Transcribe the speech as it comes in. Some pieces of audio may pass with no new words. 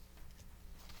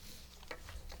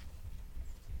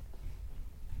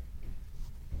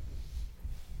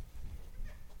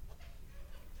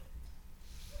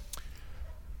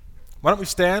Why don't we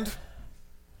stand,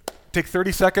 take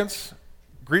 30 seconds,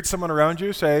 greet someone around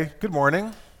you, say, good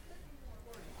morning.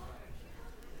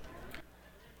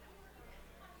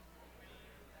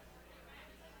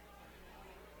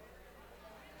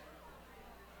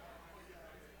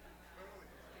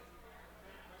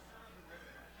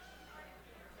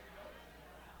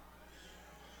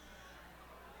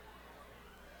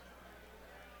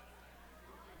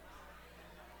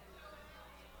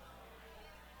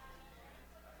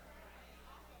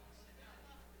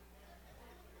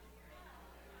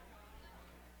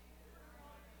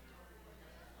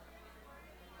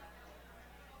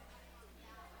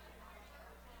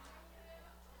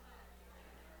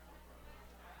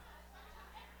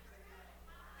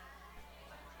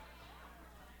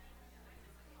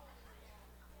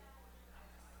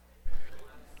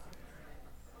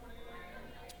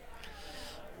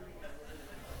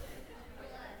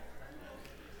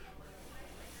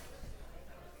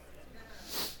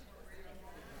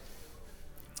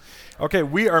 Okay,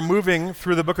 we are moving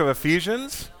through the book of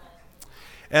Ephesians,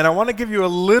 and I want to give you a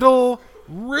little,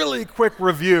 really quick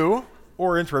review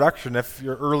or introduction if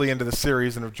you're early into the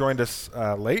series and have joined us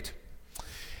late,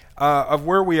 of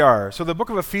where we are. So the book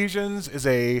of Ephesians is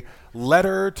a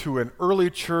letter to an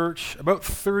early church about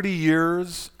 30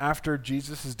 years after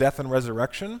Jesus' death and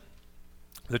resurrection.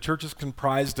 The church is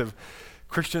comprised of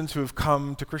Christians who have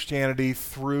come to Christianity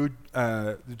through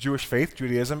the Jewish faith,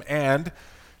 Judaism, and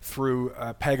through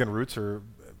pagan roots or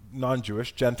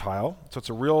non-Jewish, Gentile. So it's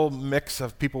a real mix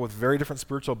of people with very different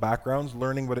spiritual backgrounds,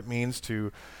 learning what it means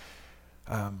to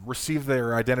receive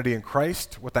their identity in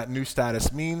Christ, what that new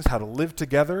status means, how to live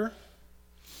together.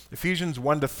 Ephesians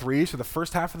 1-3, so the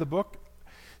first half of the book,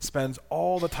 spends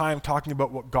all the time talking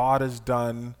about what God has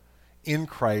done in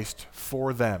Christ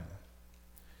for them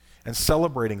and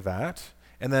celebrating that.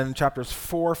 And then chapters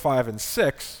 4, 5, and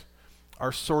 6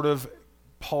 are sort of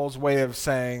Paul's way of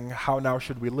saying, how now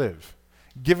should we live?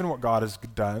 Given what God has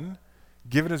done,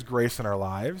 given his grace in our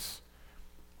lives,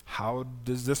 how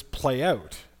does this play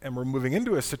out? And we're moving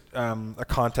into a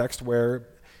context where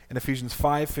in Ephesians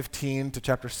 5:15 to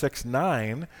chapter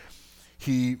 6:9,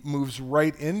 he moves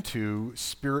right into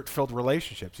spirit-filled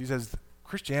relationships. He says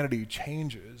Christianity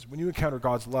changes. When you encounter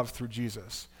God's love through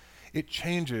Jesus, it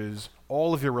changes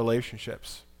all of your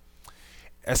relationships,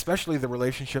 especially the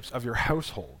relationships of your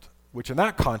household, which in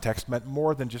that context meant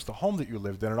more than just the home that you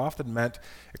lived in. It often meant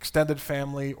extended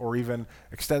family or even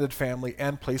extended family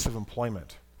and place of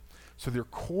employment. So their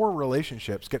core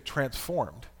relationships get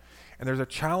transformed. And there's a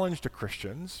challenge to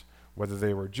Christians, whether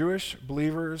they were Jewish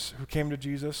believers who came to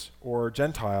Jesus or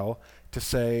Gentile, to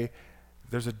say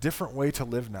there's a different way to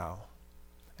live now.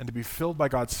 And to be filled by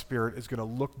God's Spirit is going to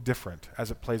look different as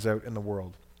it plays out in the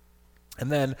world. And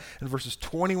then in verses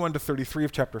 21-33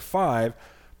 of chapter 5,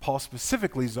 Paul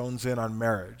specifically zones in on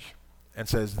marriage and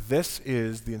says, this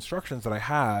is the instructions that I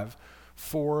have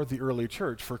for the early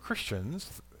church, for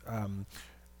Christians,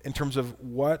 in terms of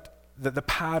what the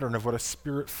pattern of what a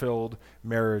spirit-filled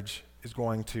marriage is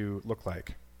going to look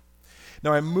like.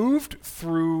 Now, I moved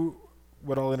through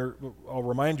what I'll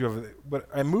remind you of, but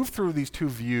I moved through these two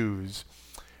views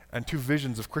and two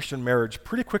visions of Christian marriage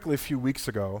pretty quickly a few weeks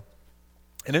ago.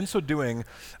 And in so doing,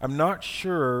 I'm not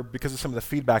sure, because of some of the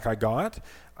feedback I got,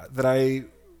 that I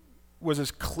was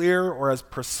as clear or as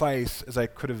precise as I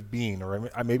could have been, or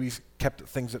I maybe kept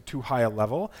things at too high a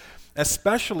level,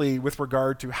 especially with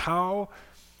regard to how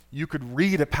you could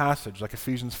read a passage like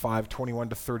Ephesians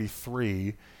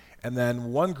 5:21-33, and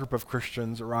then one group of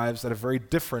Christians arrives at a very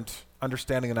different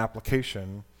understanding and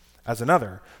application as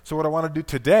another. So what I want to do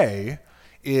today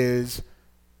is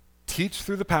teach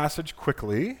through the passage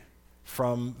quickly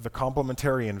from the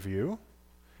complementarian view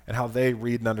and how they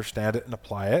read and understand it and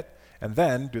apply it, and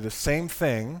then do the same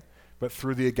thing but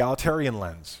through the egalitarian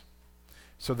lens,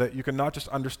 so that you can not just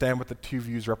understand what the two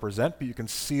views represent, but you can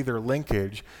see their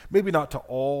linkage, maybe not to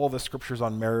all the scriptures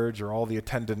on marriage or all the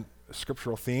attendant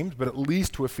scriptural themes, but at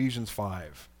least to Ephesians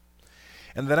 5.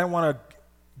 And then I want to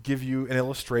give you an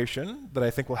illustration that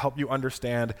I think will help you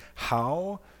understand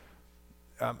how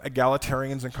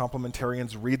egalitarians and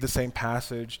complementarians read the same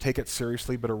passage, take it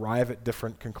seriously, but arrive at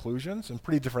different conclusions and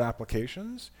pretty different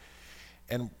applications,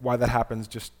 and why that happens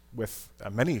just with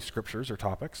many scriptures or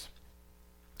topics.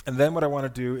 And then what I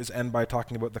want to do is end by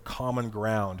talking about the common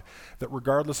ground, that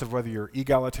regardless of whether you're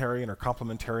egalitarian or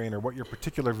complementarian or what your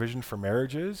particular vision for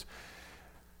marriage is,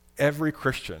 every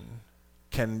Christian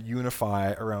can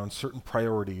unify around certain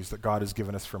priorities that God has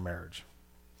given us for marriage.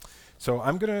 So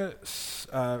I'm going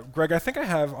to, Greg, I think I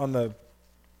have on the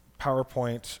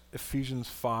PowerPoint Ephesians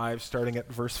 5 starting at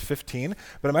verse 15,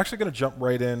 but I'm actually going to jump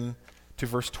right in to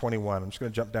verse 21. I'm just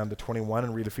going to jump down to 21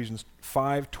 and read Ephesians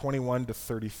 5:21 to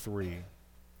 33.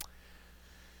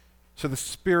 So the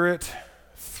Spirit,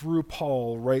 through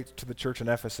Paul, writes to the church in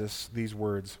Ephesus these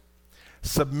words: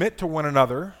 "Submit to one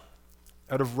another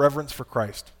out of reverence for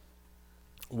Christ.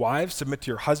 Wives, submit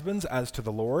to your husbands as to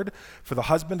the Lord, for the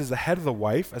husband is the head of the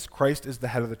wife, as Christ is the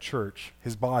head of the church,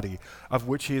 his body, of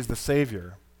which he is the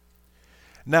Savior.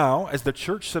 Now, as the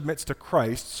church submits to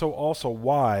Christ, so also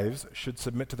wives should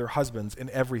submit to their husbands in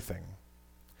everything.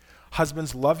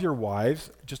 Husbands, love your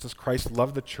wives, just as Christ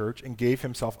loved the church and gave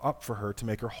himself up for her to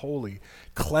make her holy,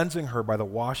 cleansing her by the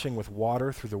washing with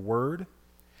water through the word,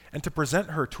 and to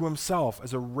present her to himself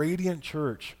as a radiant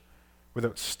church,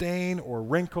 without stain or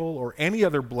wrinkle or any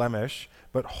other blemish,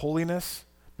 but holy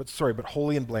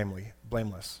and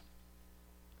blameless.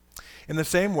 In the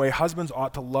same way, husbands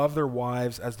ought to love their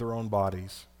wives as their own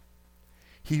bodies.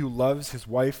 He who loves his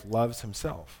wife loves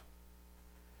himself.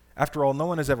 After all, no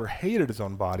one has ever hated his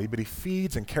own body, but he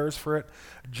feeds and cares for it,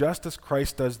 just as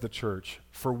Christ does the church,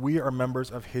 for we are members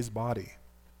of his body.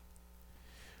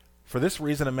 For this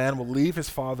reason, a man will leave his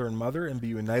father and mother and be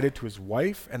united to his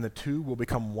wife, and the two will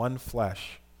become one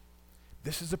flesh.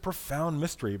 This is a profound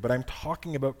mystery, but I'm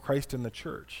talking about Christ and the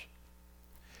church.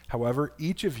 However,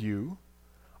 each of you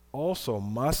also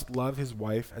must love his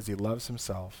wife as he loves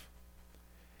himself,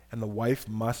 and the wife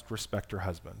must respect her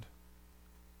husband."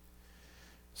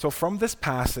 So from this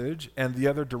passage and the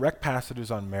other direct passages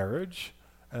on marriage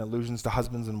and allusions to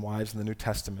husbands and wives in the New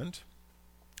Testament,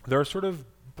 there are sort of,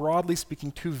 broadly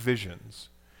speaking, two visions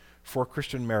for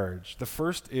Christian marriage. The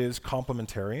first is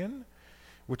complementarian,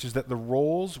 which is that the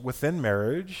roles within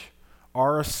marriage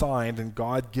are assigned and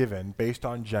God-given based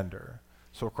on gender.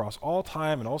 So across all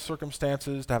time and all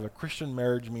circumstances, to have a Christian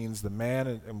marriage means the man,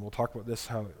 and we'll talk about this,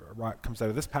 how it comes out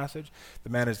of this passage, the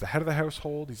man is the head of the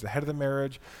household, he's the head of the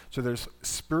marriage. So there's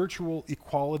spiritual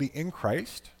equality in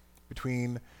Christ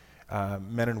between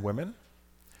men and women.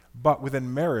 But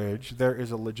within marriage, there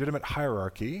is a legitimate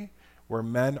hierarchy where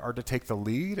men are to take the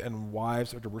lead and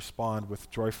wives are to respond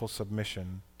with joyful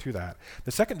submission to that.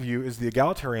 The second view is the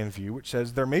egalitarian view, which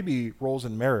says there may be roles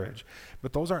in marriage,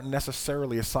 but those aren't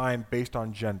necessarily assigned based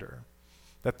on gender.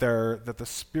 That the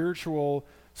spiritual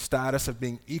status of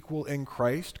being equal in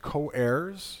Christ,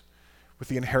 co-heirs with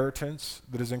the inheritance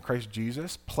that is in Christ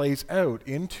Jesus, plays out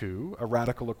into a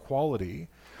radical equality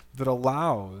that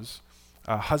allows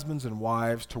husbands and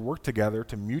wives to work together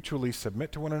to mutually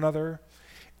submit to one another,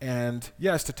 and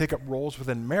yes, to take up roles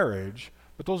within marriage,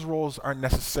 but those roles aren't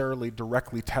necessarily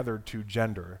directly tethered to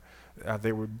gender.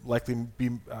 They would likely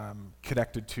be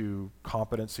connected to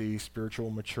competency,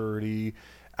 spiritual maturity,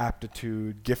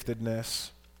 aptitude, giftedness.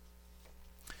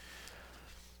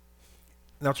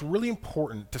 Now, it's really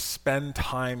important to spend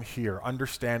time here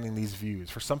understanding these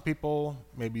views. For some people,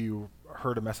 maybe you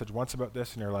heard a message once about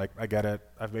this and you're like, I get it,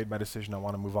 I've made my decision, I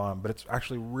want to move on. But it's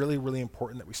actually really, really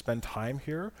important that we spend time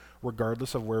here,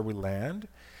 regardless of where we land,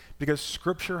 because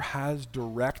Scripture has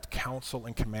direct counsel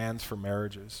and commands for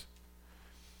marriages.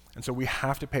 And so we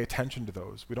have to pay attention to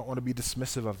those. We don't want to be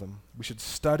dismissive of them. We should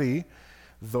study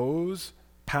those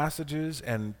passages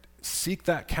and seek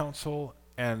that counsel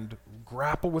and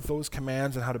grapple with those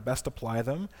commands and how to best apply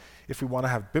them if we want to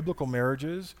have biblical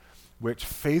marriages which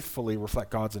faithfully reflect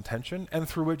God's intention and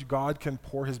through which God can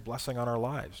pour his blessing on our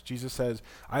lives. Jesus says,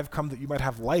 I've come that you might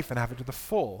have life and have it to the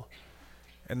full.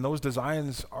 And those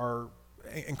designs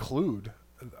include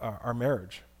our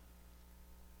marriage.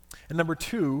 And number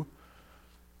two,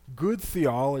 good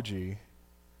theology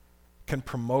can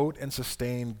promote and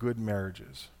sustain good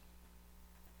marriages.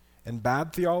 And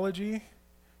bad theology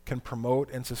can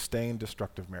promote and sustain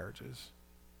destructive marriages.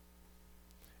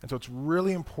 And so it's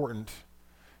really important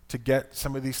to get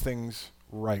some of these things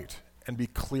right and be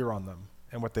clear on them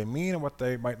and what they mean and what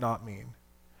they might not mean.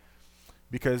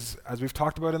 Because as we've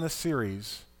talked about in this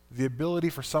series, the ability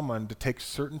for someone to take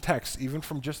certain texts, even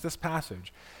from just this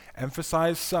passage,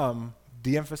 emphasize some,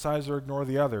 de-emphasize or ignore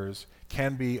the others,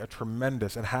 can be a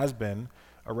tremendous, and has been,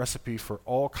 a recipe for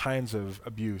all kinds of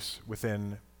abuse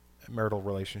within marital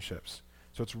relationships.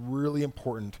 So it's really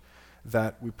important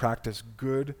that we practice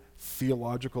good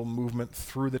theological movement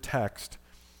through the text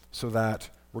so that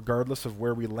regardless of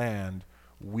where we land,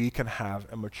 we can have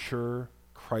a mature,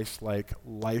 Christ-like,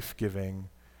 life-giving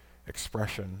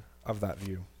expression of that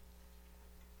view.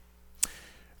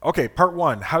 Okay, part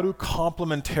one, how do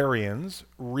complementarians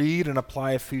read and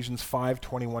apply Ephesians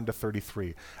 5:21 to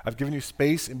 33? I've given you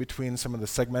space in between some of the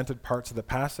segmented parts of the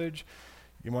passage.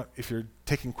 If you're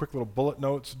taking quick little bullet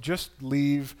notes, just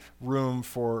leave room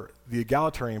for the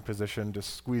egalitarian position to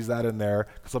squeeze that in there,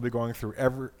 because I'll be going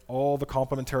through all the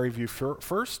complementary view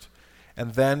first,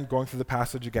 and then going through the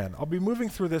passage again. I'll be moving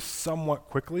through this somewhat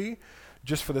quickly,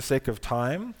 just for the sake of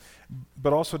time,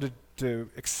 but also to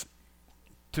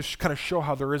kind of show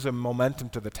how there is a momentum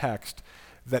to the text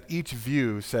that each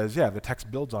view says, yeah, the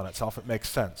text builds on itself, it makes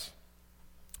sense.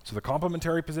 So the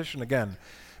complementary position, again,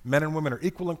 men and women are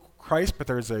equal in Christ, but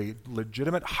there's a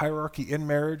legitimate hierarchy in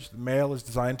marriage. The male is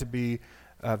designed to be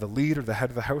the lead or the head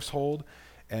of the household,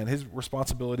 and his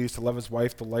responsibility is to love his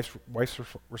wife. The wife's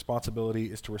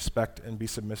responsibility is to respect and be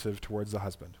submissive towards the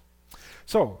husband.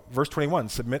 So, verse 21,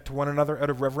 submit to one another out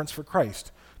of reverence for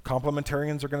Christ.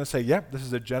 Complementarians are going to say, yep, this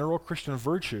is a general Christian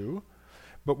virtue,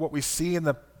 but what we see in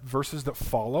the verses that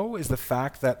follow is the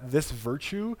fact that this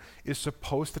virtue is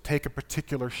supposed to take a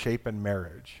particular shape in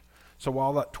marriage. So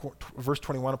while that verse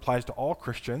 21 applies to all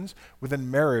Christians, within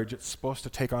marriage it's supposed to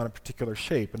take on a particular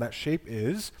shape, and that shape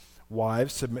is,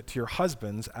 wives, submit to your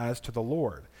husbands as to the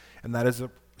Lord. And that is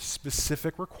a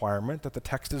specific requirement that the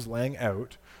text is laying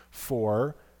out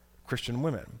for Christian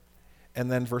women.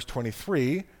 And then verse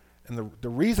 23, and the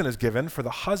reason is given, for the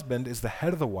husband is the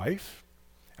head of the wife,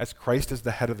 as Christ is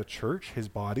the head of the church, his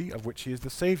body, of which he is the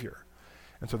Savior.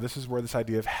 And so this is where this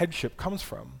idea of headship comes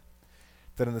from.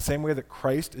 That in the same way that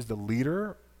Christ is the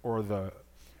leader or the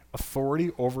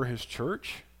authority over his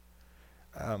church,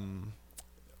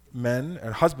 men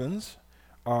and husbands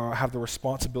have the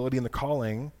responsibility and the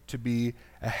calling to be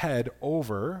a head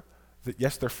over,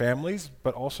 their families,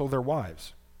 but also their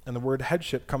wives. And the word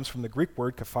headship comes from the Greek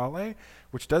word kephale,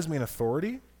 which does mean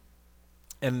authority.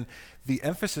 And the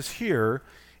emphasis here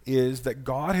is that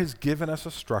God has given us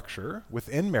a structure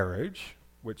within marriage,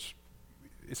 which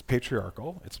is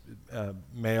patriarchal. It's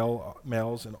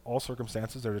males in all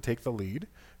circumstances are to take the lead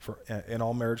in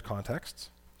all marriage contexts.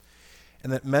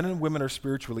 And that men and women are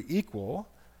spiritually equal,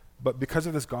 but because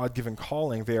of this God-given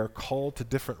calling, they are called to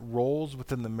different roles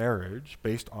within the marriage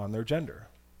based on their gender.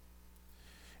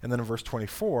 And then in verse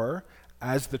 24,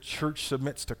 as the church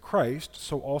submits to Christ,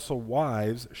 so also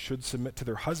wives should submit to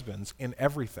their husbands in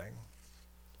everything.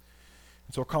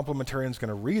 And so a complementarian is going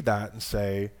to read that and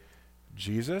say,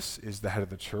 Jesus is the head of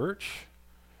the church,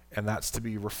 and that's to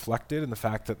be reflected in the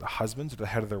fact that the husbands are the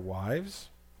head of their wives.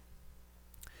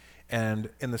 And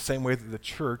in the same way that the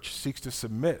church seeks to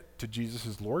submit to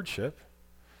Jesus' lordship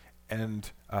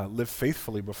and live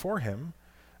faithfully before him,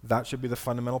 that should be the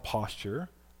fundamental posture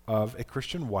of a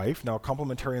Christian wife. Now,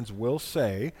 complementarians will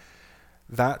say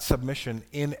that submission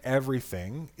in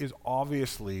everything is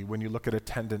obviously, when you look at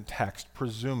attendant text,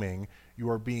 presuming you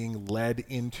are being led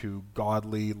into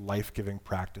godly, life-giving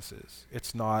practices.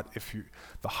 It's not if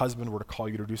the husband were to call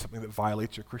you to do something that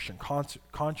violates your Christian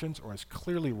conscience or is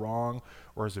clearly wrong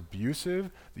or is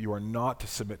abusive, that you are not to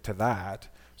submit to that.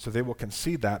 So they will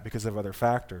concede that because of other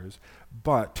factors.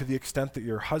 But to the extent that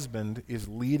your husband is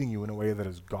leading you in a way that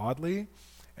is godly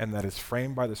and that is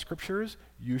framed by the scriptures,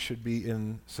 you should be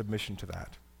in submission to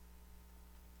that.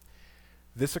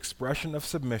 This expression of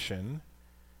submission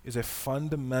is a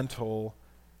fundamental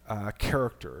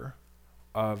character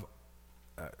of,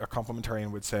 a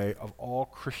complementarian would say, of all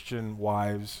Christian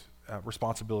wives'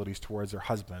 responsibilities towards their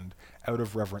husband out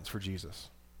of reverence for Jesus.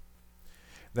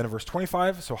 Then in verse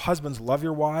 25, so husbands, love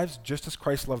your wives just as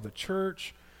Christ loved the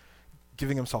church,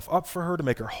 giving himself up for her to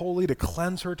make her holy, to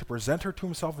cleanse her, to present her to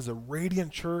himself as a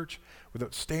radiant church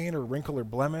without stain or wrinkle or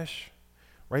blemish.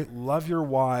 Right? Love your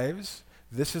wives.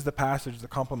 This is the passage the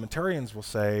complementarians will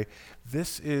say,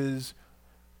 this is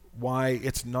why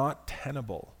it's not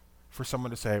tenable for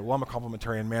someone to say, well, I'm a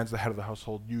complementarian, man's the head of the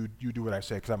household, you do what I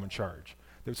say because I'm in charge.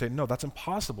 They would say, no, that's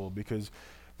impossible, because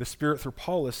the Spirit through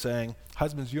Paul is saying,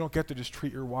 husbands, you don't get to just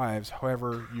treat your wives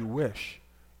however you wish.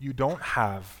 You don't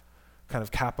have kind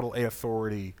of capital A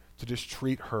authority to just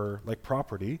treat her like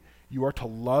property. You are to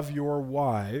love your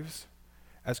wives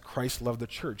as Christ loved the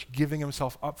church, giving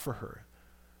himself up for her.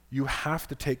 You have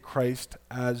to take Christ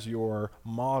as your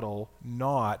model,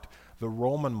 not the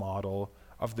Roman model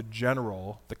of the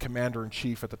general, the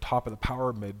commander-in-chief at the top of the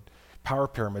power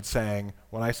pyramid saying,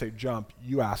 when I say jump,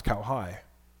 you ask how high.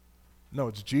 No,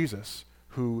 it's Jesus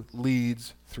who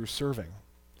leads through serving.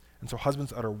 And so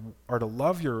husbands are to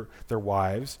love their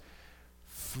wives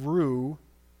through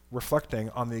reflecting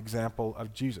on the example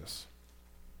of Jesus.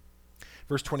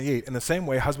 Verse 28, in the same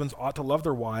way, husbands ought to love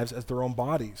their wives as their own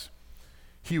bodies.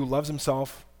 He who loves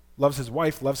his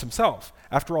wife, loves himself.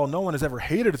 After all, no one has ever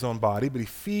hated his own body, but he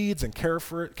feeds and cares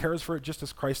for it just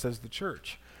as Christ does the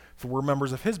church, for we're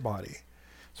members of his body.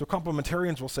 So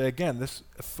complementarians will say, again, this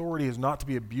authority is not to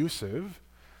be abusive.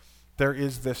 There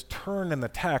is this turn in the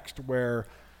text where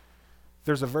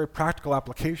there's a very practical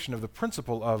application of the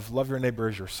principle of love your neighbor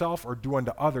as yourself, or do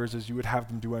unto others as you would have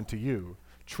them do unto you.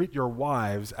 Treat your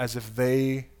wives as if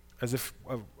they as if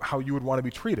how you would want to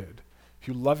be treated. If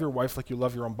you love your wife like you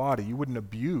love your own body, you wouldn't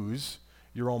abuse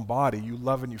your own body. You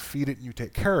love and you feed it and you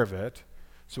take care of it.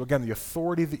 So again, the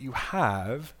authority that you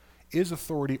have is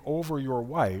authority over your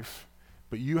wife,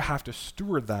 but you have to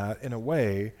steward that in a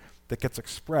way that gets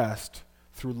expressed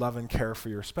through love and care for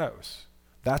your spouse.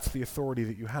 That's the authority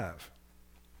that you have.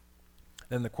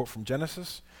 Then the quote from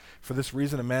Genesis, "For this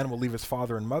reason a man will leave his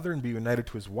father and mother and be united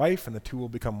to his wife, and the two will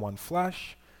become one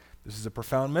flesh." This is a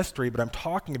profound mystery, but I'm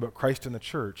talking about Christ and the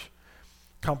church.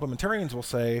 Complementarians will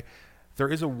say there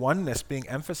is a oneness being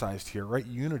emphasized here, right?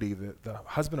 Unity, the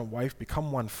husband and wife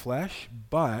become one flesh,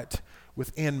 but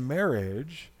within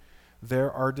marriage,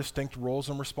 there are distinct roles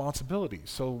and responsibilities.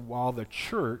 So while the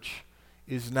church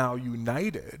is now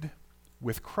united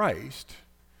with Christ,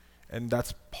 and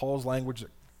that's Paul's language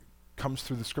that comes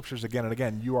through the scriptures again and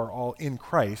again, you are all in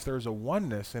Christ, there's a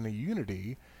oneness and a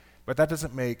unity, but that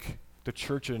doesn't make the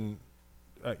church and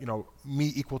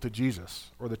me equal to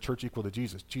Jesus or the church equal to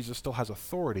Jesus. Jesus still has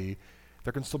authority.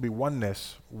 There can still be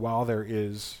oneness while there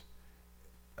is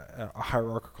a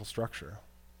hierarchical structure.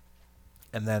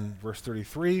 And then verse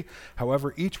 33,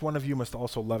 "However, each one of you must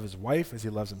also love his wife as he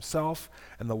loves himself,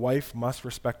 and the wife must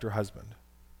respect her husband."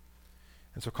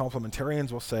 And so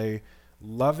complementarians will say,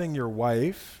 loving your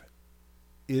wife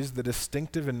is the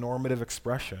distinctive and normative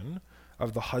expression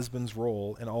of the husband's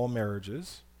role in all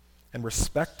marriages, and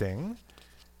respecting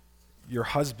your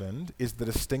husband is the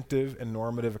distinctive and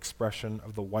normative expression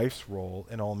of the wife's role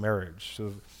in all marriage.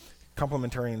 So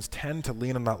complementarians tend to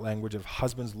lean on that language of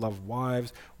husbands love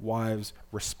wives, wives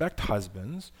respect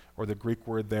husbands, or the Greek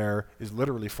word there is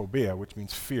literally phobia, which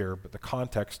means fear, but the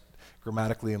context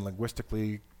grammatically and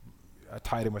linguistically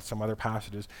tied in with some other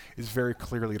passages is very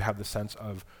clearly to have the sense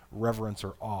of reverence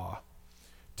or awe,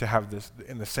 to have this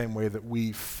in the same way that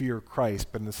we fear Christ,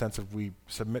 but in the sense of we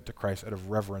submit to Christ out of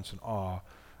reverence and awe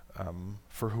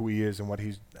for who he is and what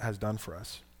he has done for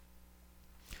us.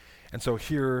 And so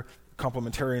here,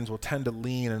 complementarians will tend to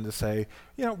lean and to say,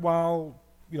 while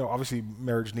obviously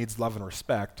marriage needs love and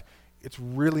respect, it's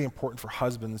really important for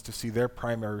husbands to see their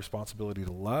primary responsibility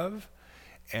to love,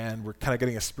 and we're kind of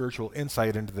getting a spiritual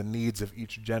insight into the needs of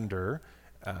each gender,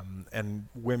 and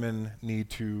women need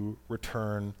to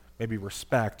return maybe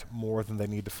respect more than they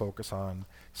need to focus on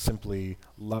simply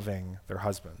loving their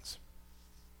husbands.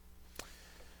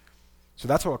 So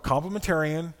that's how a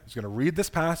complementarian is going to read this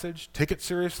passage, take it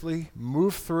seriously,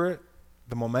 move through it.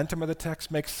 The momentum of the text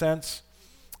makes sense,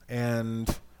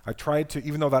 and I tried to,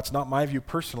 even though that's not my view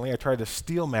personally, I tried to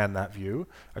steelman that view.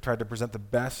 I tried to present the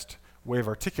best way of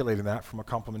articulating that from a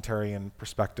complementarian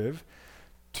perspective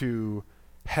to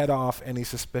head off any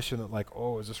suspicion that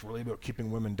is this really about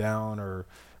keeping women down or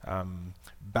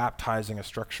baptizing a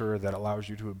structure that allows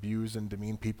you to abuse and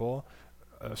demean people.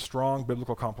 A strong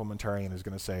biblical complementarian is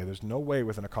going to say there's no way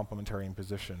within a complementarian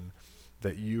position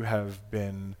that you have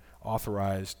been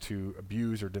authorized to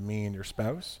abuse or demean your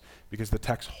spouse, because the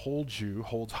text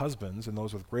holds husbands and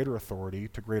those with greater authority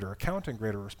to greater account and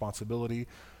greater responsibility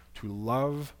to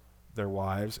love their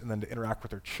wives and then to interact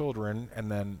with their children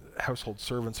and then household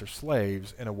servants or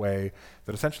slaves in a way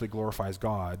that essentially glorifies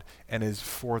God and is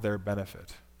for their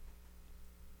benefit.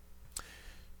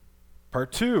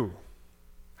 Part 2,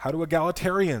 how do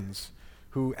egalitarians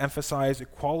who emphasize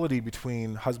equality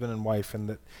between husband and wife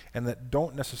and that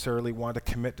don't necessarily want to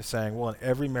commit to saying, well, in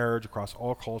every marriage across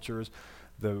all cultures,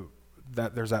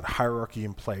 that there's that hierarchy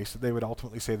in place. They would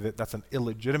ultimately say that that's an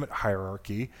illegitimate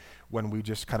hierarchy when we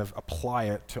just kind of apply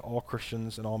it to all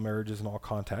Christians and all marriages and all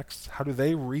contexts. How do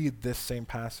they read this same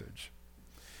passage?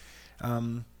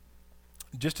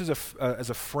 Just as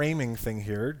a framing thing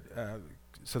here,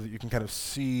 so that you can kind of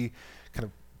see, kind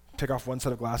of take off one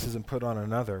set of glasses and put on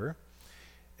another,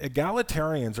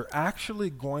 egalitarians are actually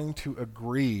going to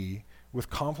agree with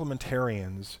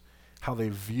complementarians how they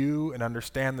view and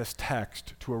understand this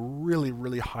text to a really,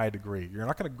 really high degree. You're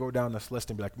not going to go down this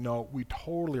list and be like, no, we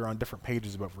totally are on different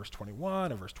pages about verse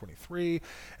 21 and verse 23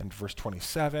 and verse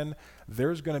 27.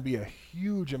 There's going to be a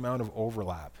huge amount of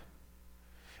overlap.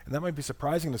 And that might be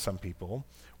surprising to some people.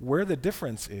 Where the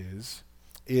difference is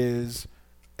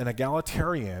an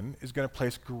egalitarian is going to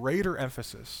place greater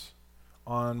emphasis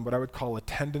on what I would call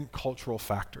attendant cultural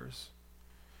factors.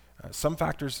 Some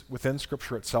factors within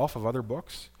Scripture itself of other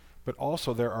books, but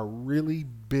also there are really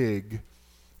big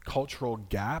cultural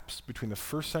gaps between the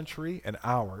first century and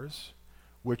ours,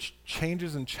 which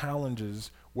changes and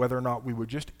challenges whether or not we would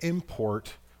just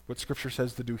import what Scripture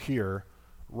says to do here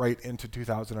right into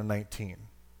 2019,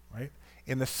 right?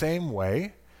 In the same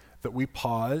way that we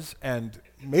pause and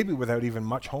maybe without even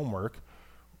much homework,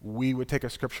 we would take a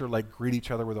scripture like greet each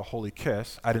other with a holy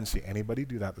kiss. I didn't see anybody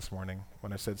do that this morning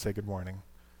when I said say good morning.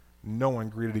 No one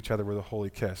greeted each other with a holy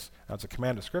kiss. Now, it's a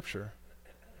command of scripture.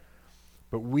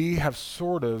 But we have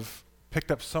sort of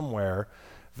picked up somewhere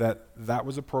that that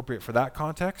was appropriate for that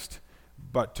context,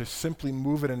 but to simply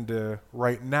move it into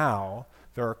right now,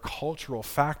 there are cultural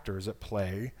factors at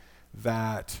play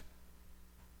that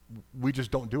we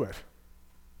just don't do it.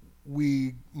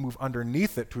 We move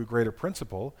underneath it to a greater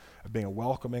principle of being a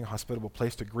welcoming, hospitable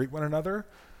place to greet one another,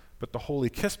 but the holy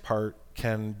kiss part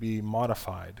can be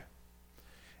modified.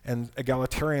 And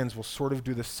egalitarians will sort of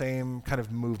do the same kind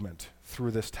of movement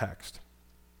through this text.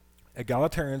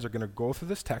 Egalitarians are going to go through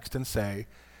this text and say,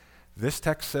 this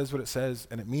text says what it says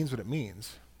and it means what it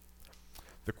means.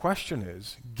 The question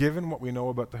is, given what we know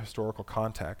about the historical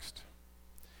context,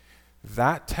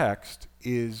 that text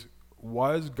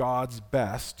was God's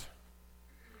best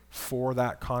for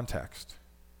that context.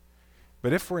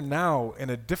 But if we're now in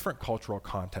a different cultural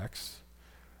context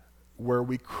where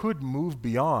we could move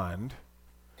beyond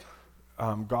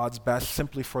God's best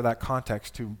simply for that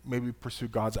context to maybe pursue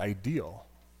God's ideal,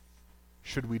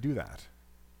 should we do that?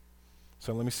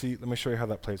 So let me show you how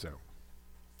that plays out.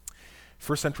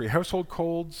 First century household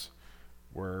codes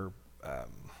were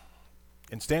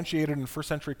instantiated in first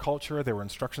century culture. There were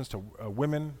instructions to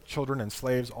women, children, and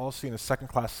slaves, all seen as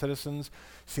second-class citizens,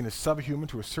 seen as subhuman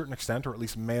to a certain extent, or at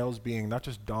least males being not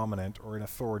just dominant or in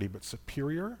authority, but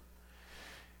superior.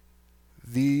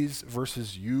 These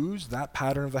verses use that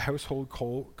pattern of the household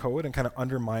code and kind of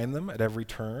undermine them at every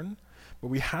turn. But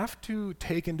we have to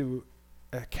take into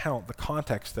account the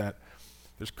context that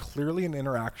there's clearly an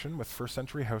interaction with first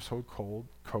century household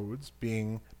codes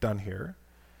being done here.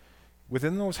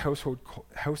 Within those household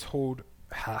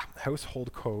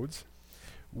codes,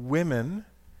 women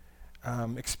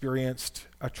experienced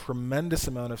a tremendous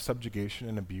amount of subjugation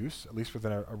and abuse, at least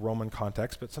within a Roman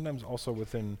context, but sometimes also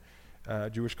within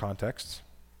Jewish contexts.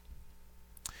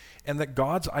 And that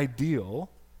God's ideal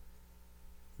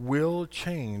will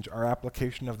change our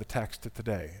application of the text to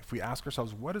today. If we ask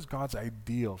ourselves, what is God's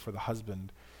ideal for the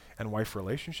husband and wife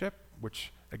relationship,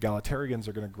 which egalitarians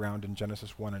are going to ground in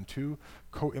Genesis 1 and 2,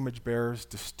 co-image bearers,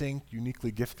 distinct,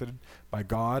 uniquely gifted by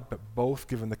God, but both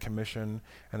given the commission,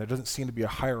 and there doesn't seem to be a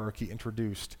hierarchy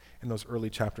introduced in those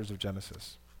early chapters of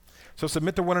Genesis. So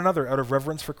submit to one another out of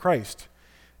reverence for Christ.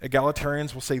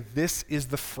 Egalitarians will say this is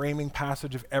the framing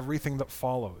passage of everything that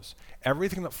follows.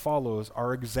 Everything that follows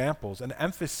are examples and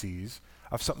emphases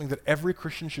of something that every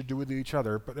Christian should do with each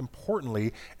other, but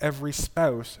importantly, every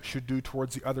spouse should do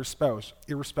towards the other spouse,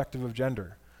 irrespective of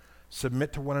gender.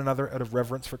 Submit to one another out of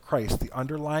reverence for Christ. The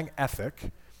underlying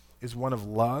ethic is one of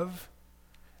love,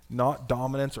 not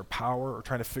dominance or power or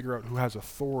trying to figure out who has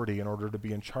authority in order to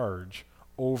be in charge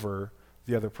over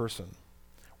the other person.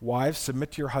 Wives,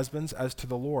 submit to your husbands as to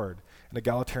the Lord. And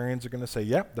egalitarians are going to say,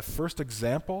 yep, the first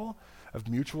example of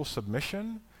mutual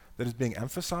submission that is being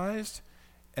emphasized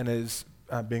and is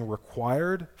being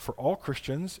required for all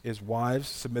Christians is wives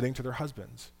submitting to their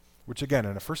husbands, which again,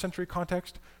 in a first century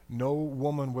context, no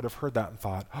woman would have heard that and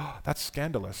thought, oh, that's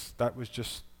scandalous. That was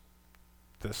just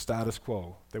the status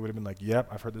quo. They would have been like, yep,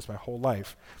 I've heard this my whole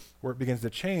life. Where it begins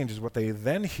to change is what they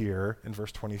then hear in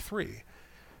verse 23.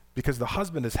 Because the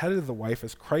husband is head of the wife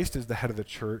as Christ is the head of the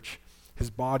church, his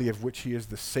body of which he is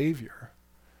the Savior.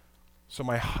 So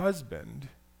my husband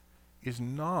is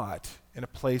not in a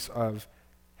place of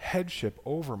headship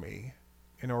over me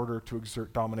in order to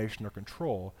exert domination or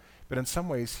control, but in some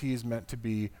ways he is meant to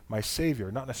be my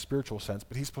Savior, not in a spiritual sense,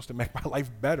 but he's supposed to make my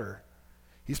life better.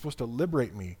 He's supposed to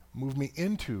liberate me, move me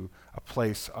into a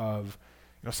place of,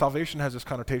 salvation has this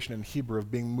connotation in Hebrew of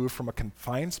being moved from a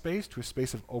confined space to a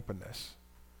space of openness.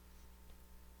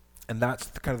 And that's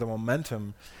kind of the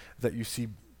momentum that you see,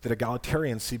 that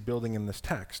egalitarians see building in this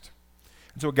text.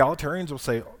 And so egalitarians will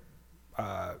say,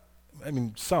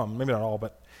 some, maybe not all,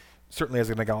 but certainly as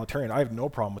an egalitarian, I have no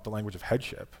problem with the language of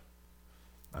headship,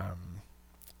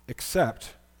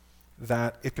 except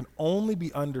that it can only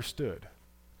be understood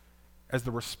as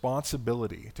the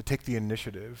responsibility to take the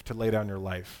initiative to lay down your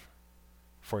life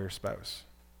for your spouse.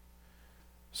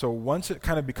 So once it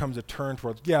kind of becomes a turn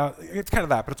towards, yeah, it's kind of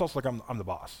that, but it's also like I'm the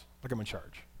boss, like I'm in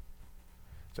charge.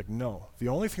 It's like, no. The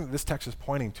only thing that this text is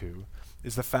pointing to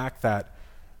is the fact that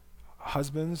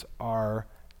husbands are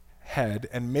head,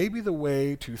 and maybe the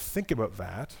way to think about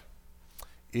that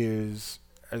is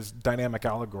as dynamic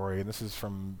allegory, and this is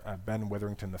from Ben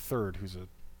Witherington III, who's a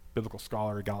biblical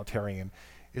scholar, egalitarian,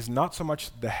 is not so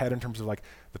much the head in terms of like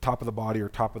the top of the body or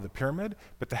top of the pyramid,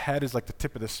 but the head is like the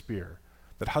tip of the spear.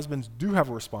 That husbands do have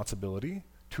a responsibility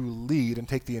to lead and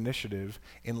take the initiative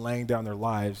in laying down their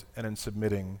lives and in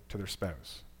submitting to their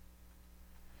spouse.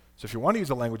 So if you want to use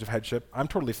the language of headship, I'm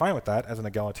totally fine with that as an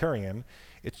egalitarian.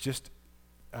 It's just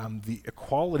the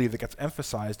equality that gets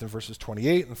emphasized in verses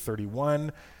 28 and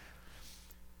 31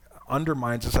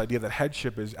 undermines this idea that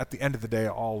headship is, at the end of the day,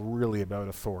 all really about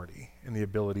authority and the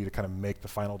ability to kind of make the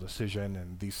final decision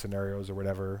in these scenarios or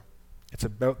whatever. It's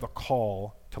about the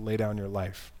call to lay down your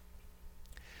life.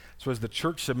 So as the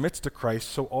church submits to Christ,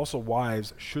 so also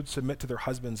wives should submit to their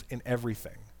husbands in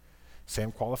everything.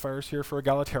 Same qualifiers here for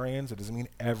egalitarians. It doesn't mean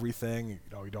everything.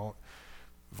 You don't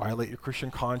violate your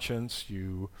Christian conscience.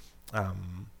 You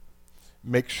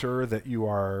make sure that you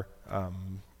are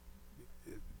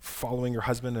following your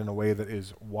husband in a way that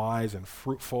is wise and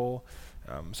fruitful.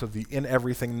 So the in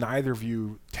everything, neither of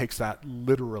you takes that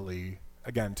literally,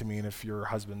 again, to mean if your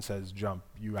husband says jump,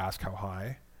 you ask how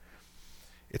high.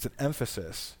 It's an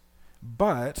emphasis.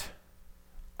 But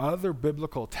other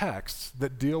biblical texts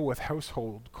that deal with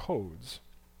household codes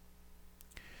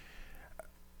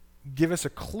give us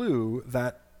a clue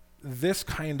that this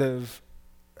kind of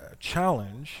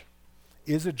challenge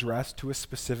is addressed to a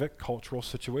specific cultural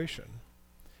situation.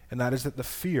 And that is that the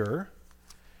fear,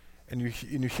 and you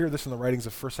hear this in the writings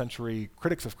of first century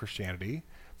critics of Christianity,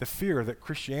 the fear that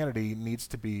Christianity needs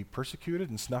to be persecuted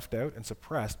and snuffed out and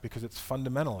suppressed because it's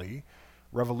fundamentally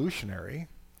revolutionary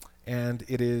and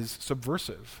it is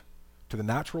subversive to the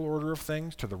natural order of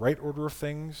things, to the right order of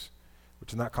things,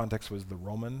 which in that context was the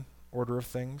Roman order of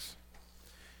things.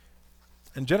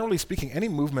 And generally speaking, any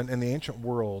movement in the ancient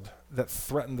world that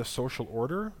threatened the social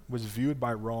order was viewed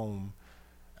by Rome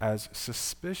as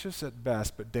suspicious at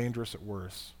best, but dangerous at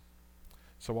worst.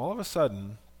 So all of a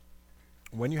sudden,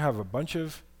 when you have a bunch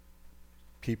of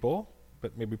people,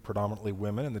 but maybe predominantly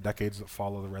women in the decades that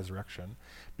follow the resurrection,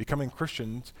 becoming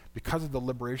Christians because of the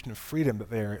liberation and freedom that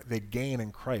they gain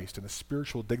in Christ and the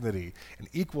spiritual dignity and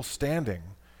equal standing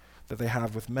that they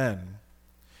have with men,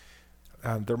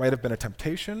 there might have been a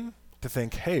temptation to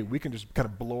think, hey, we can just kind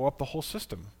of blow up the whole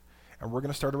system and we're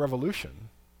going to start a revolution.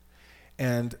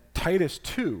 And Titus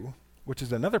 2, which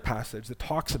is another passage that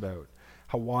talks about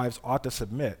how wives ought to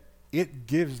submit, it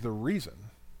gives the reason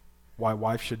why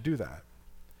wives should do that,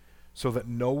 so that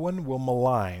no one will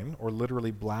malign or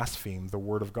literally blaspheme the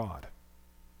word of God.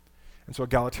 And so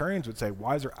egalitarians would say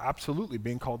wives are absolutely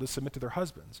being called to submit to their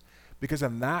husbands, because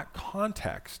in that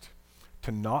context,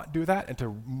 to not do that and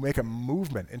to make a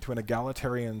movement into an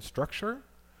egalitarian structure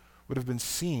would have been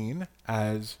seen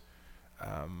as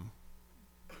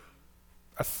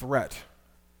a threat,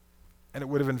 and it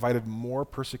would have invited more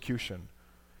persecution,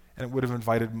 and it would have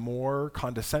invited more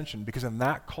condescension, because in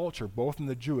that culture, both in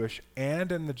the Jewish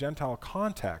and in the Gentile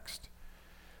context,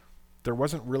 there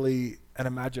wasn't really an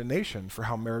imagination for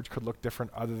how marriage could look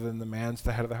different other than the man's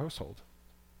the head of the household.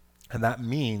 And that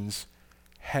means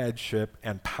headship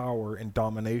and power and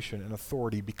domination and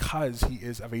authority, because he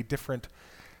is of a different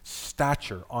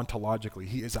stature ontologically.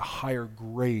 He is a higher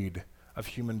grade of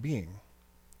human being.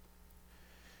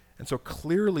 And so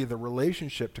clearly the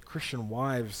relationship to Christian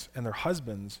wives and their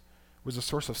husbands was a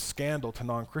source of scandal to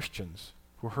non-Christians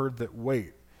who heard that,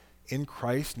 wait, in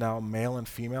Christ now male and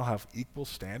female have equal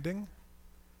standing?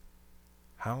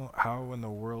 How in the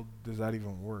world does that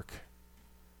even work?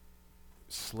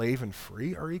 Slave and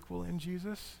free are equal in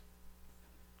Jesus?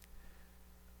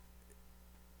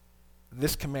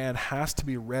 This command has to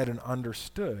be read and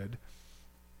understood,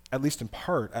 at least in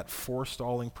part, at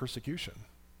forestalling persecution.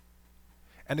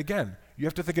 And again, you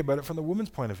have to think about it from the woman's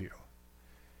point of view.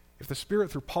 If the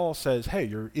Spirit through Paul says, hey,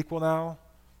 you're equal now,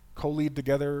 co-lead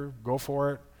together, go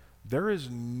for it, there's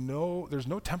no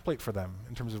template for them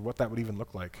in terms of what that would even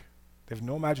look like. They have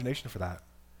no imagination for that.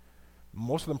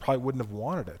 Most of them probably wouldn't have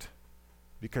wanted it,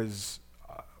 because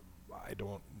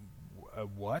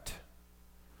what?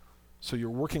 So you're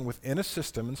working within a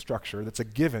system and structure that's a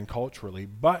given culturally,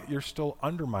 but you're still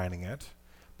undermining it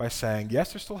by saying,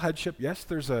 yes, there's still headship, yes,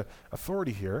 there's a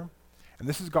authority here, and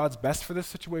this is God's best for this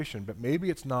situation, but maybe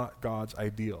it's not God's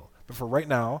ideal. But for right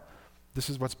now, this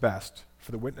is what's best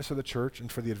for the witness of the church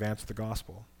and for the advance of the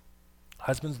gospel.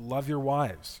 Husbands, love your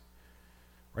wives,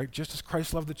 right? Just as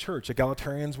Christ loved the church,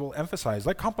 egalitarians will emphasize,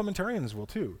 like complementarians will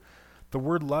too. The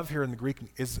word love here in the Greek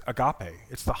is agape.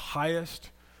 It's the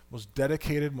highest, most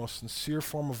dedicated, most sincere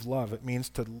form of love. It means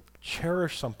to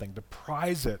cherish something, to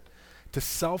prize it, to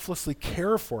selflessly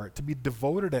care for it, to be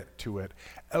devoted to it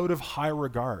out of high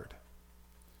regard.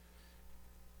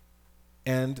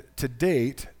 And to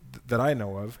date, that I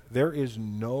know of, there is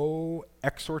no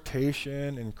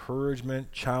exhortation,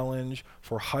 encouragement, challenge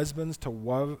for husbands to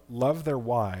love their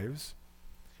wives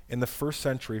in the first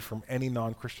century from any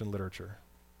non-Christian literature.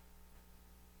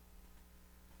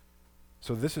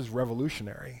 So this is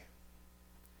revolutionary.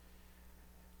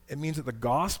 It means that the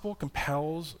gospel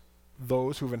compels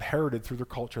those who have inherited through their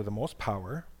culture the most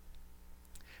power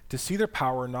to see their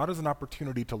power not as an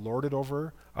opportunity to lord it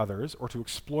over others or to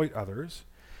exploit others,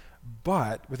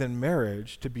 but within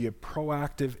marriage to be a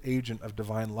proactive agent of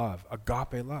divine love,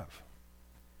 agape love.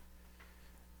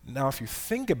 Now, if you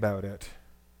think about it,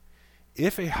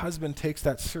 if a husband takes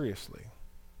that seriously,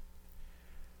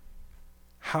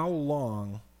 how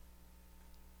long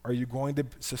are you going to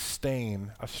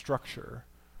sustain a structure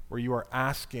where you are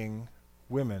asking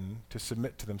women to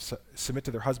submit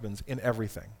to their husbands in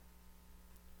everything?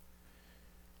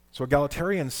 So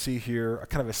egalitarians see here a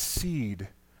kind of a seed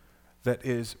that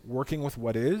is working with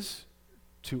what is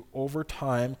to over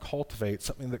time cultivate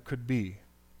something that could be.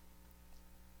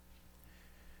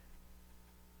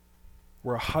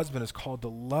 Where a husband is called to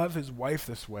love his wife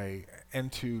this way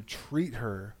and to treat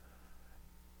her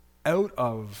out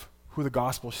of who the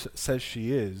gospel says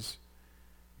she is,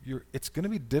 it's going to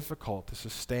be difficult to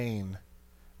sustain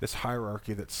this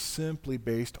hierarchy that's simply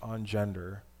based on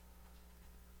gender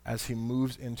as he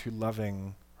moves into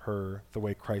loving her the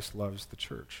way Christ loves the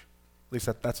church. At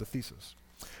least that's a thesis.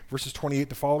 Verses 28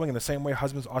 to following, in the same way,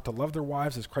 husbands ought to love their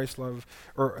wives as Christ loved,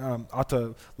 ought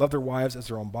to love their wives as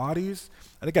their own bodies.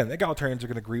 And again, the egalitarians are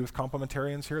going to agree with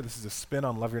complementarians here. This is a spin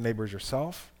on love your neighbor as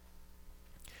yourself.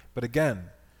 But again,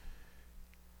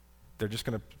 they're just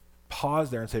going to pause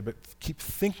there and say, but keep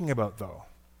thinking about, though,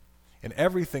 in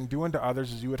everything, do unto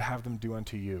others as you would have them do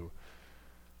unto you.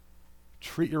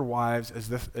 Treat your wives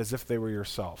as if they were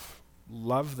yourself.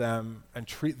 Love them and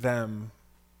treat them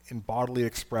in bodily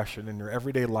expression in your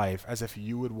everyday life as if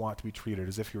you would want to be treated,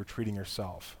 as if you were treating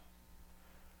yourself.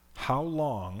 How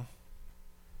long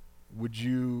would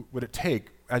it take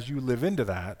as you live into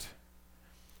that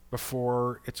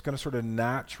before it's going to sort of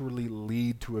naturally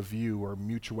lead to a view where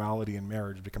mutuality in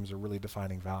marriage becomes a really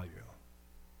defining value?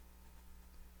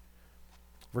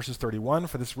 Verses 31,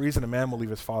 for this reason a man will leave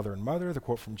his father and mother, the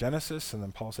quote from Genesis, and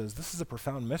then Paul says, this is a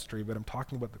profound mystery, but I'm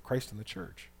talking about the Christ and the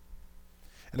church.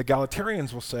 And the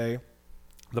egalitarians will say,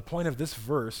 the point of this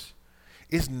verse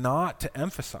is not to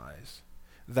emphasize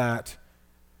that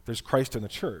there's Christ in the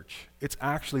church. It's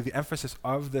actually the emphasis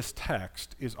of this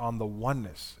text is on the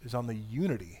oneness, is on the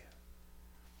unity.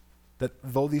 That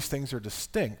though these things are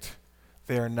distinct,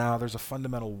 there's a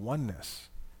fundamental oneness.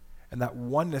 And that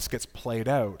oneness gets played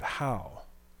out. How?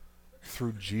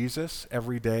 Through Jesus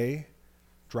every day,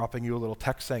 dropping you a little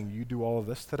text saying, you do all of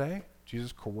this today?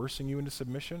 Jesus coercing you into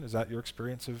submission? Is that your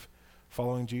experience of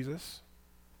following Jesus?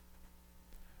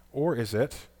 Or is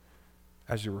it,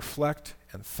 as you reflect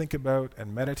and think about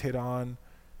and meditate on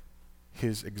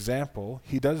his example,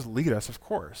 he does lead us, of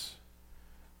course,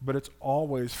 but it's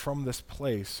always from this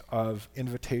place of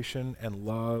invitation and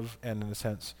love and, in a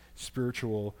sense,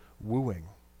 spiritual wooing.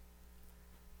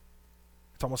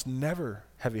 It's almost never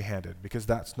heavy-handed because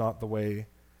that's not the way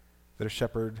that a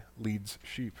shepherd leads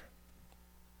sheep.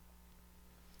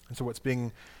 And so what's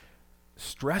being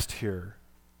stressed here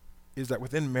is that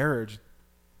within marriage,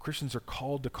 Christians are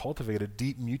called to cultivate a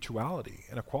deep mutuality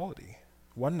and equality,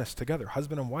 oneness together,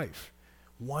 husband and wife,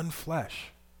 one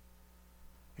flesh.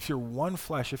 If you're one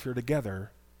flesh, if you're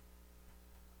together,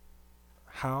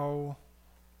 how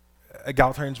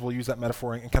egalitarians will use that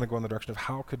metaphor and kind of go in the direction of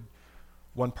how could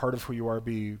one part of who you are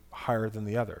be higher than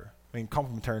the other? I mean,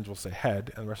 complementarians will say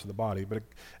head and the rest of the body, but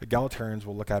egalitarians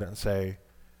will look at it and say,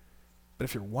 but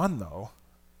if you're one, though,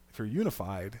 if you're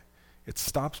unified, it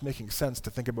stops making sense to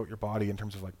think about your body in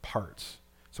terms of like parts.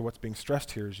 So what's being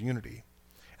stressed here is unity.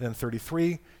 And then 33,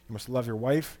 you must love your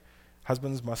wife.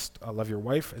 Husbands must love your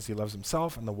wife as he loves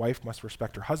himself, and the wife must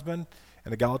respect her husband.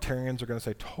 And egalitarians are going to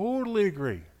say, totally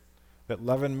agree that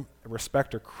love and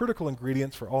respect are critical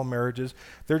ingredients for all marriages.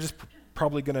 They're just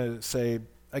probably going to say,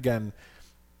 again,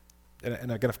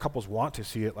 and again, if couples want to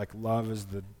see it like love is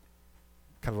the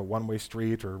kind of a one-way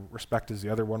street or respect is the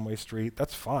other one-way street,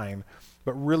 that's fine.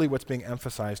 But really what's being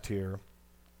emphasized here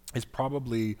is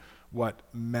probably what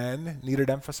men needed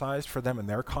emphasized for them in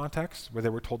their context, where they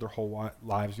were told their whole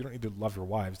lives, you don't need to love your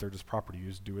wives, they're just property, you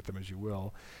just do with them as you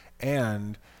will.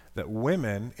 And that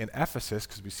women in Ephesus,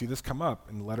 because we see this come up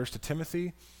in the letters to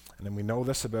Timothy, and then we know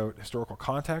this about historical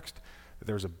context, that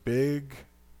there was a big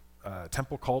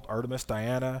temple cult, Artemis,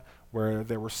 Diana, where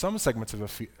there were some segments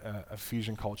of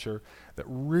Ephesian culture that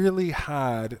really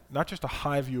had not just a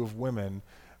high view of women,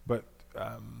 but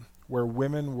where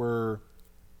women were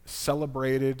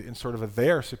celebrated in sort of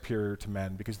they are superior to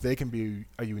men because they can be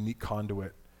a unique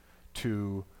conduit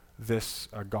to this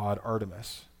god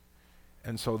Artemis.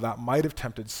 And so that might have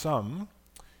tempted some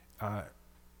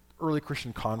early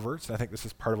Christian converts, and I think this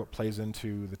is part of what plays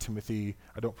into the Timothy,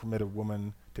 I don't permit a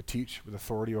woman to teach with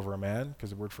authority over a man,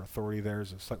 because the word for authority there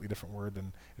is a slightly different word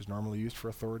than is normally used for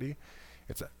authority.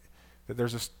 That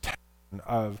there's this tension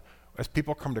of, as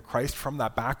people come to Christ from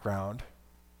that background,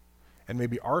 and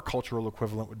maybe our cultural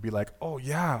equivalent would be like, oh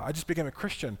yeah, I just became a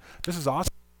Christian. This is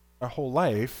awesome. My whole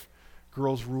life,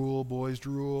 girls rule, boys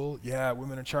drool. Yeah,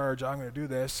 women in charge. I'm going to do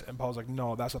this. And Paul's like,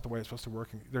 no, that's not the way it's supposed to work.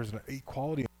 There's an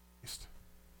equality in Christ.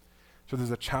 So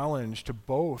there's a challenge to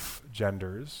both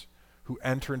genders who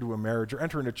enter into a marriage or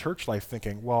enter into church life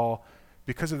thinking, well,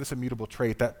 because of this immutable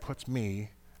trait, that puts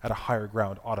me at a higher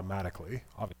ground automatically,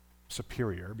 obviously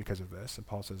superior because of this. And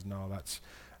Paul says, no, that's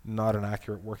not an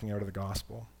accurate working out of the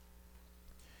gospel.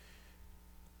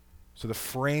 So the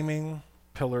framing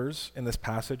pillars in this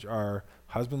passage are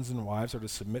husbands and wives are to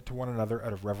submit to one another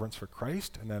out of reverence for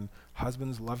Christ, and then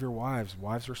husbands, love your wives,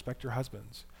 wives, respect your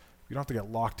husbands. You don't have to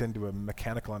get locked into a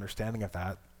mechanical understanding of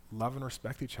that. Love and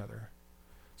respect each other.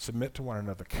 Submit to one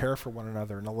another, care for one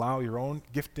another, and allow your own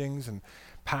giftings and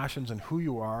passions and who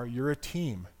you are. You're a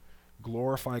team.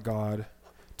 Glorify God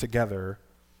together,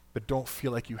 but don't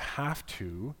feel like you have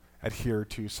to adhere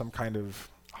to some kind of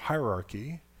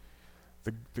hierarchy.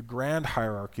 The grand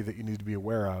hierarchy that you need to be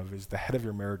aware of is the head of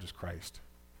your marriage is Christ,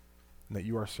 and that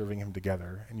you are serving him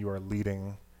together, and you are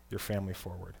leading your family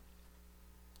forward.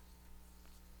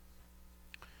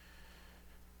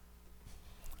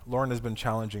 Lauren has been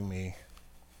challenging me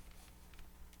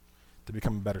to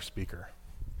become a better speaker.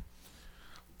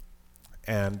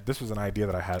 And this was an idea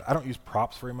that I had. I don't use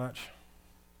props very much.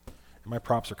 My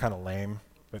props are kind of lame,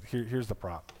 but here's the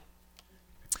prop.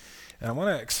 And I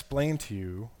want to explain to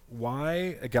you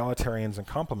why egalitarians and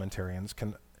complementarians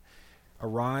can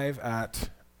arrive at,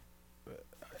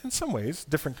 in some ways,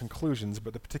 different conclusions,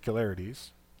 but the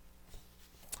particularities.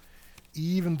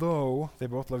 Even though they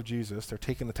both love Jesus, they're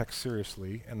taking the text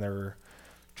seriously and they're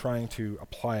trying to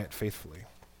apply it faithfully.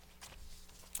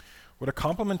 What a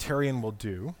complementarian will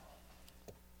do,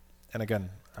 and again,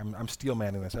 I'm steel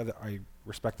manning this, I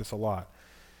respect this a lot.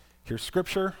 Here's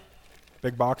scripture,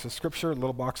 big box is scripture,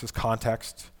 little box is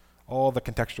context, all the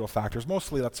contextual factors,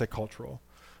 mostly, let's say, cultural.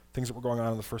 Things that were going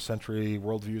on in the first century,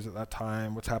 worldviews at that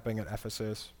time, what's happening at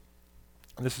Ephesus.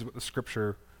 And this is what the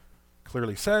scripture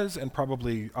clearly says, and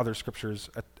probably other scriptures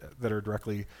that are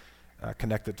directly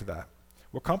connected to that.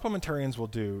 What complementarians will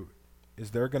do is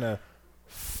they're going to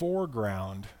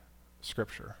foreground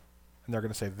scripture. And they're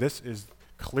going to say, this is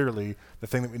clearly the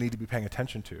thing that we need to be paying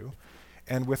attention to.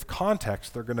 And with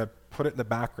context, they're going to put it in the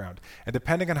background. And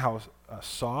depending on how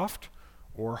soft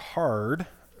or hard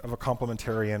of a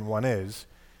complementarian one is,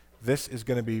 this is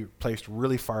going to be placed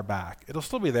really far back. It'll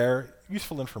still be there,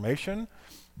 useful information,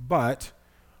 but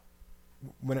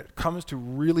when it comes to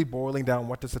really boiling down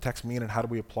what does the text mean and how do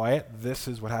we apply it, this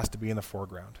is what has to be in the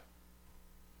foreground.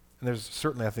 And there's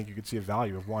certainly, I think you could see a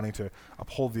value of wanting to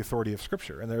uphold the authority of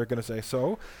Scripture. And they're going to say,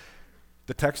 so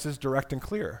the text is direct and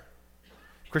clear.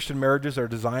 Christian marriages are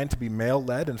designed to be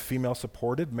male-led and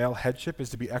female-supported. Male headship is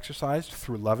to be exercised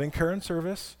through loving care and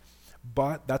service,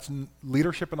 but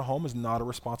leadership in the home is not a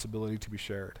responsibility to be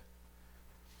shared.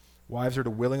 Wives are to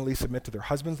willingly submit to their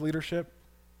husband's leadership.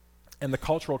 And the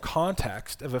cultural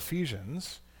context of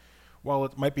Ephesians, while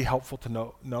it might be helpful to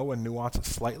know and nuance it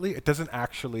slightly, it doesn't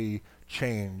actually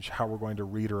change how we're going to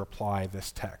read or apply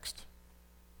this text.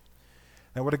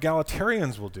 Now, what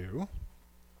egalitarians will do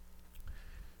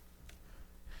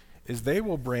is they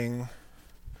will bring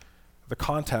the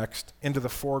context into the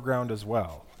foreground as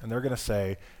well. And they're going to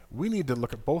say, we need to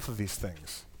look at both of these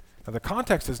things. Now, the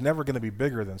context is never going to be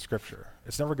bigger than Scripture.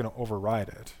 It's never going to override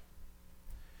it.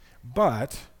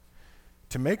 But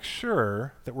to make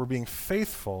sure that we're being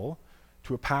faithful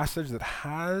to a passage that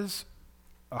has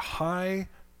a high,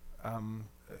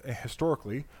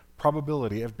 historically,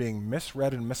 probability of being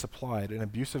misread and misapplied in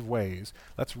abusive ways,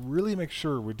 let's really make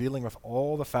sure we're dealing with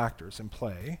all the factors in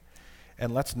play,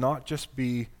 and let's not just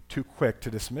be too quick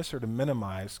to dismiss or to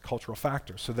minimize cultural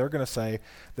factors. So they're going to say,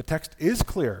 the text is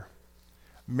clear.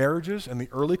 Marriages in the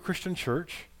early Christian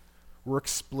church were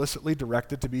explicitly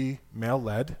directed to be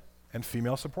male-led and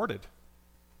female-supported.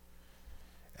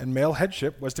 And male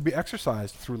headship was to be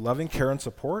exercised through loving care and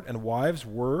support, and wives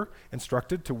were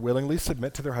instructed to willingly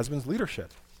submit to their husband's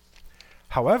leadership.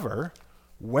 However,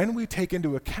 when we take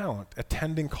into account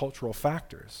attending cultural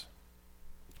factors,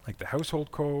 like the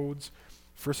household codes,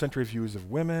 first century views of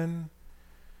women,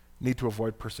 need to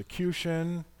avoid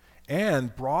persecution,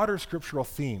 and broader scriptural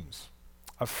themes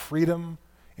of freedom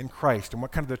in Christ and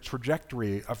what kind of the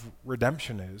trajectory of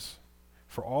redemption is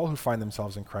for all who find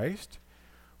themselves in Christ,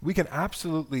 we can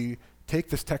absolutely take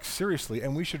this text seriously,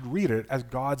 and we should read it as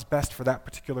God's best for that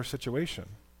particular situation,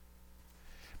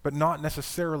 but not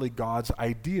necessarily God's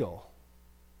ideal.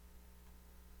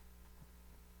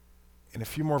 in a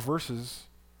few more verses,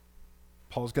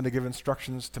 Paul's going to give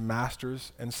instructions to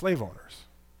masters and slave owners.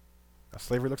 Now,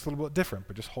 slavery looks a little bit different,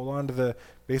 but just hold on to the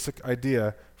basic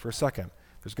idea for a second.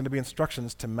 There's going to be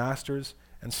instructions to masters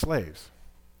and slaves.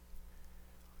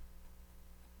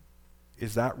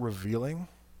 Is that revealing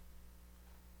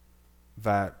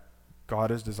that God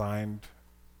has designed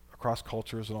across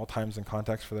cultures and all times and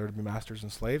contexts for there to be masters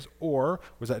and slaves? Or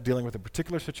was that dealing with a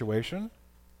particular situation,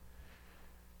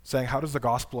 saying how does the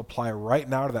gospel apply right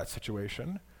now to that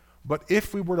situation? But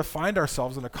if we were to find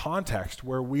ourselves in a context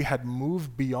where we had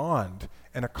moved beyond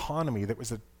an economy that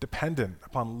was dependent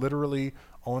upon literally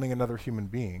owning another human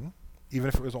being, even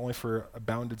if it was only for a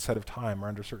bounded set of time or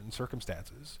under certain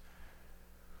circumstances,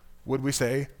 would we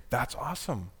say, that's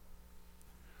awesome?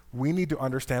 We need to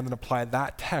understand and apply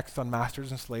that text on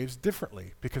masters and slaves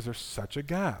differently because there's such a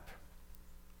gap.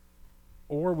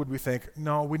 Or would we think,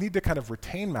 no, we need to kind of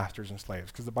retain masters and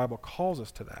slaves because the Bible calls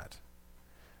us to that?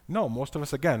 No, most of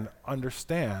us, again,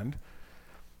 understand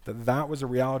that that was a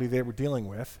reality they were dealing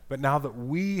with, but now that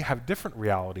we have different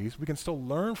realities, we can still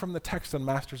learn from the text on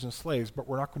masters and slaves, but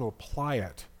we're not going to apply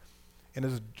it in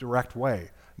a direct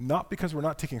way. Not because we're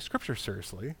not taking Scripture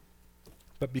seriously,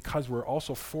 but because we're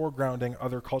also foregrounding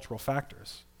other cultural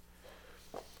factors.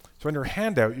 So in your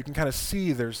handout, you can kind of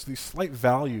see there's these slight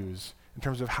values in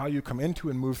terms of how you come into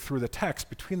and move through the text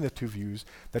between the two views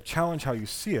that challenge how you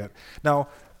see it. Now,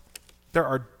 there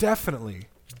are definitely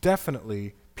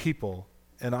people,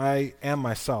 and I am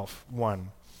myself one,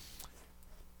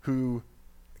 who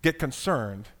get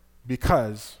concerned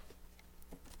because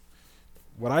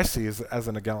what I see is, as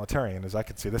an egalitarian, is I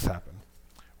can see this happen.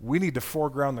 We need to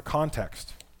foreground the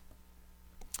context.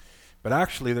 But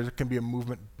actually, there can be a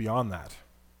movement beyond that,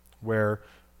 where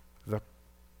the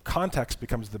context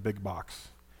becomes the big box,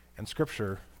 and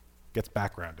Scripture gets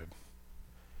backgrounded.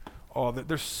 Oh,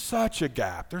 there's such a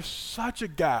gap. There's such a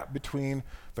gap between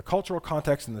the cultural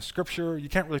context and the Scripture. You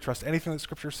can't really trust anything that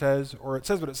Scripture says, or it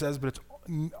says what it says, but it's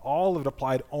all of it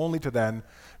applied only to then,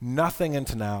 nothing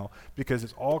into now, because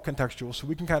it's all contextual. So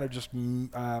we can kind of just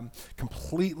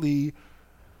completely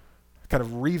kind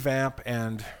of revamp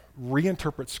and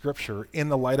reinterpret Scripture in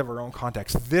the light of our own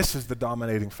context. This is the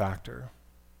dominating factor.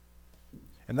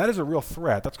 And that is a real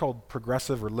threat. That's called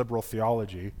progressive or liberal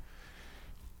theology.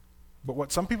 But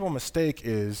what some people mistake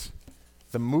is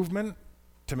the movement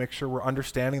to make sure we're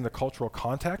understanding the cultural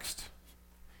context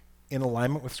in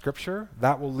alignment with Scripture.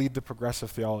 That will lead to progressive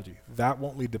theology. That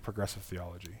won't lead to progressive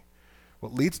theology.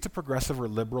 What leads to progressive or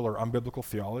liberal or unbiblical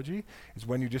theology is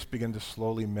when you just begin to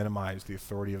slowly minimize the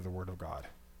authority of the Word of God.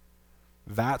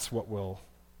 That's what will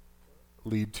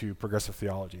lead to progressive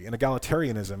theology. And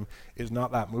egalitarianism is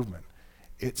not that movement.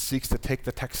 It seeks to take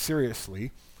the text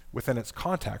seriously within its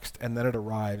context, and then it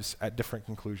arrives at different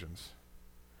conclusions.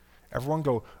 Everyone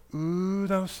go, ooh,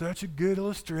 that was such a good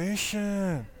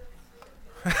illustration.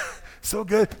 So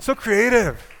good, so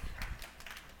creative.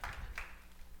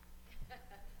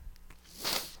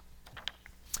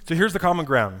 So here's the common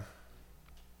ground.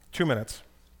 2 minutes.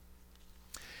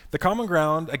 The common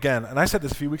ground, again, and I said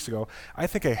this a few weeks ago, I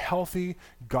think a healthy,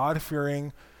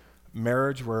 God-fearing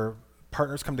marriage where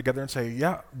partners come together and say,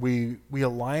 yeah, we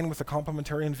align with the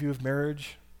complementarian view of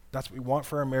marriage. That's what we want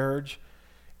for our marriage.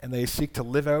 And they seek to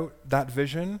live out that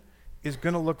vision is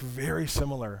going to look very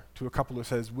similar to a couple who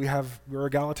says, we're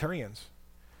egalitarians.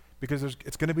 Because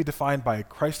it's going to be defined by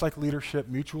Christ-like leadership,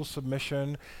 mutual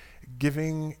submission,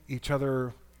 giving each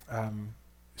other,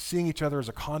 seeing each other as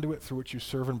a conduit through which you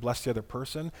serve and bless the other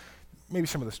person. Maybe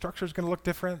some of the structure is going to look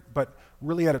different, but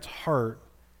really at its heart,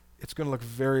 it's going to look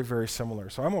very, very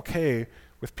similar. So I'm okay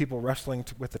with people wrestling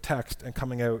with the text and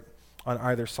coming out on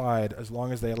either side as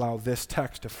long as they allow this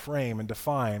text to frame and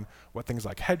define what things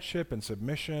like headship and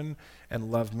submission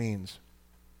and love means.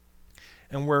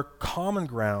 And where common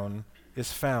ground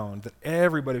is found that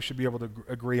everybody should be able to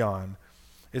agree on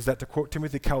is that, to quote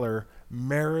Timothy Keller,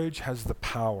 marriage has the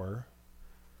power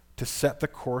to set the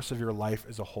course of your life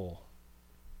as a whole.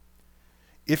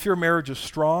 If your marriage is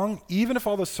strong, even if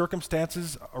all the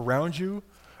circumstances around you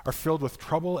are filled with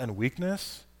trouble and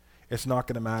weakness, it's not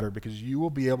going to matter because you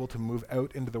will be able to move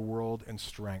out into the world in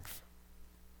strength.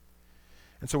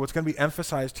 And so what's going to be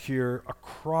emphasized here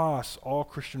across all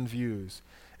Christian views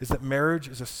is that marriage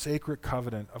is a sacred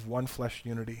covenant of one flesh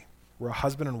unity, where a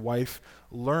husband and wife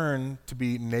learn to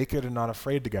be naked and not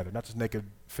afraid together. Not just naked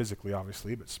physically,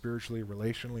 obviously, but spiritually,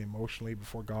 relationally, emotionally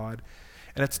before God.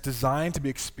 And it's designed to be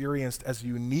experienced as a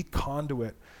unique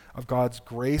conduit of God's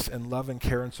grace and love and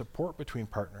care and support between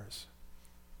partners.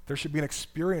 There should be an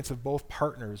experience of both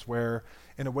partners where,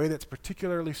 in a way that's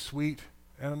particularly sweet,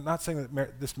 and I'm not saying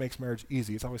that this makes marriage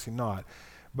easy, it's obviously not,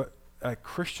 but a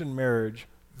Christian marriage,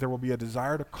 there will be a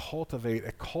desire to cultivate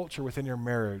a culture within your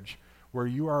marriage where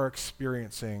you are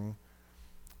experiencing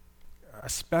a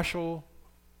special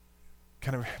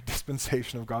kind of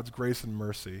dispensation of God's grace and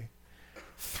mercy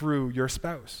through your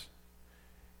spouse.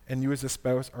 And you as a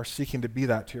spouse are seeking to be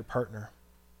that to your partner,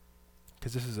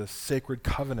 because this is a sacred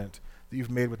covenant that you've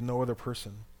made with no other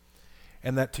person.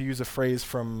 And that, to use a phrase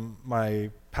from my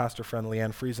pastor friend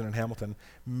Leanne Friesen in Hamilton,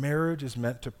 marriage is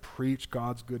meant to preach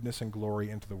God's goodness and glory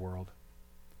into the world.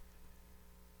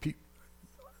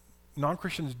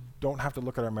 Non-Christians don't have to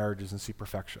look at our marriages and see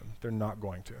perfection. They're not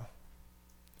going to.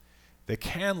 They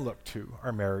can look to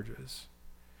our marriages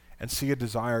and see a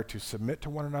desire to submit to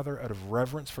one another out of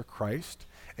reverence for Christ.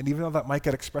 And even though that might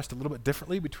get expressed a little bit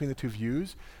differently between the two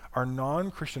views, our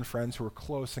non-Christian friends who are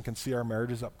close and can see our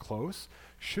marriages up close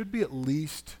should be at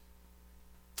least,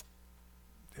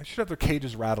 they should have their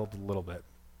cages rattled a little bit,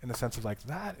 in the sense of like,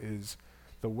 that is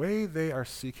the way they are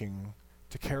seeking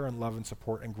to care and love and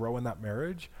support and grow in that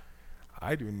marriage.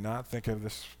 I do not think of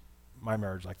my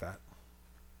marriage like that.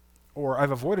 Or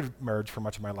I've avoided marriage for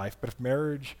much of my life, but if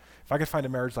I could find a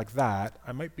marriage like that,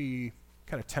 I might be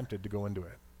kind of tempted to go into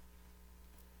it.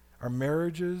 Our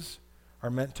marriages are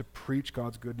meant to preach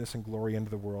God's goodness and glory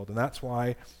into the world. And that's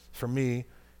why, for me,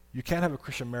 you can't have a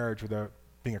Christian marriage without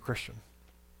being a Christian.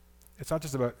 It's not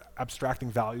just about abstracting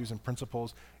values and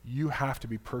principles. You have to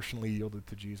be personally yielded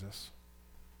to Jesus.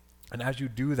 And as you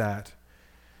do that,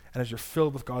 and as you're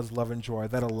filled with God's love and joy,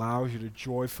 that allows you to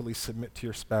joyfully submit to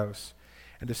your spouse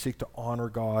and to seek to honor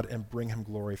God and bring him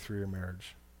glory through your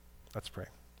marriage. Let's pray.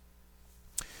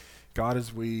 God,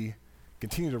 as we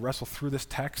continue to wrestle through this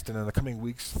text and in the coming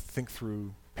weeks think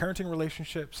through parenting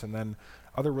relationships and then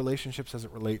other relationships as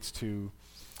it relates to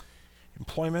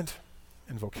employment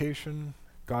and vocation,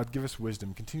 God, give us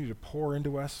wisdom. Continue to pour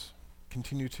into us.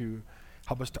 Continue to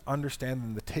help us to understand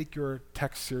and to take your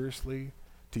text seriously,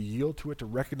 to yield to it, to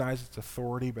recognize its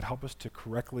authority, but help us to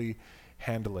correctly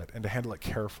handle it and to handle it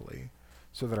carefully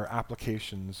so that our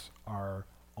applications are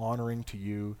honoring to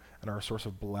you and are a source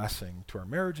of blessing to our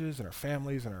marriages and our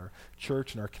families and our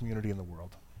church and our community and the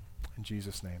world. In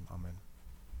Jesus' name, amen.